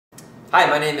Hi,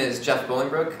 my name is Jeff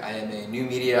Bolingbroke. I am a new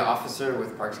media officer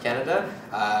with Parks Canada.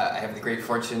 I have the great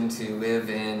fortune to live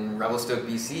in Revelstoke,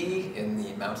 BC, in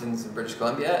the mountains of British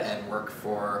Columbia, and work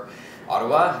for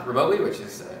Ottawa remotely, which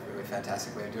is a really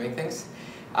fantastic way of doing things.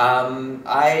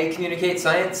 I communicate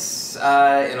science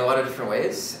in a lot of different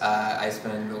ways. I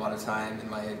spend a lot of time in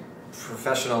my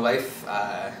professional life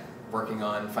working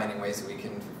on finding ways that we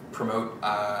can promote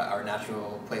our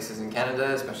natural places in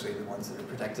Canada, especially the ones that are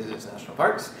protected as national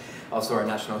parks, also our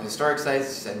national historic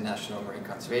sites and national marine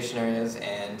conservation areas.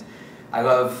 And I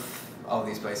love all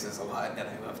these places a lot, and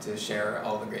I love to share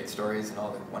all the great stories and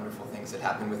all the wonderful things that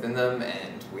happen within them.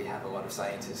 And we have a lot of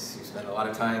scientists who spend a lot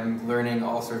of time learning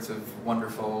all sorts of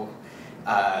wonderful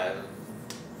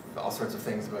all sorts of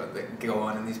things that go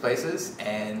on in these places,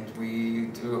 and we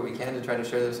do what we can to try to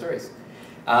share those stories.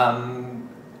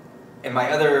 In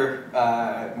my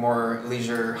other more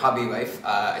leisure hobby life,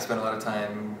 I spend a lot of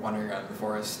time wandering around in the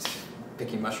forest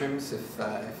picking mushrooms if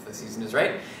the season is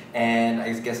right. And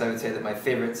I guess I would say that my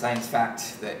favorite science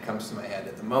fact that comes to my head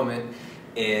at the moment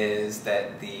is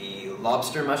that the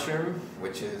lobster mushroom,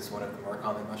 which is one of the more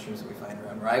common mushrooms that we find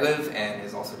around where I live and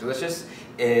is also delicious,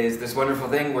 is this wonderful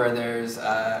thing where there's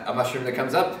a mushroom that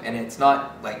comes up and it's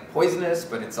not like poisonous,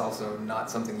 but it's also not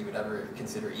something you would ever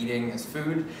consider eating as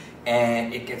food,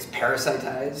 and it gets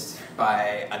parasitized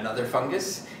by another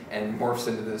fungus and morphs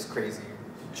into this crazy,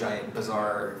 giant,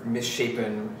 bizarre,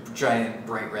 misshapen, giant,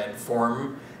 bright red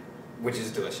form, which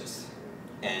is delicious.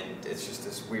 And it's just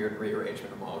this weird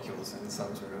rearrangement of molecules in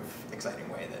some sort of exciting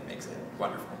way that makes it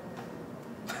wonderful.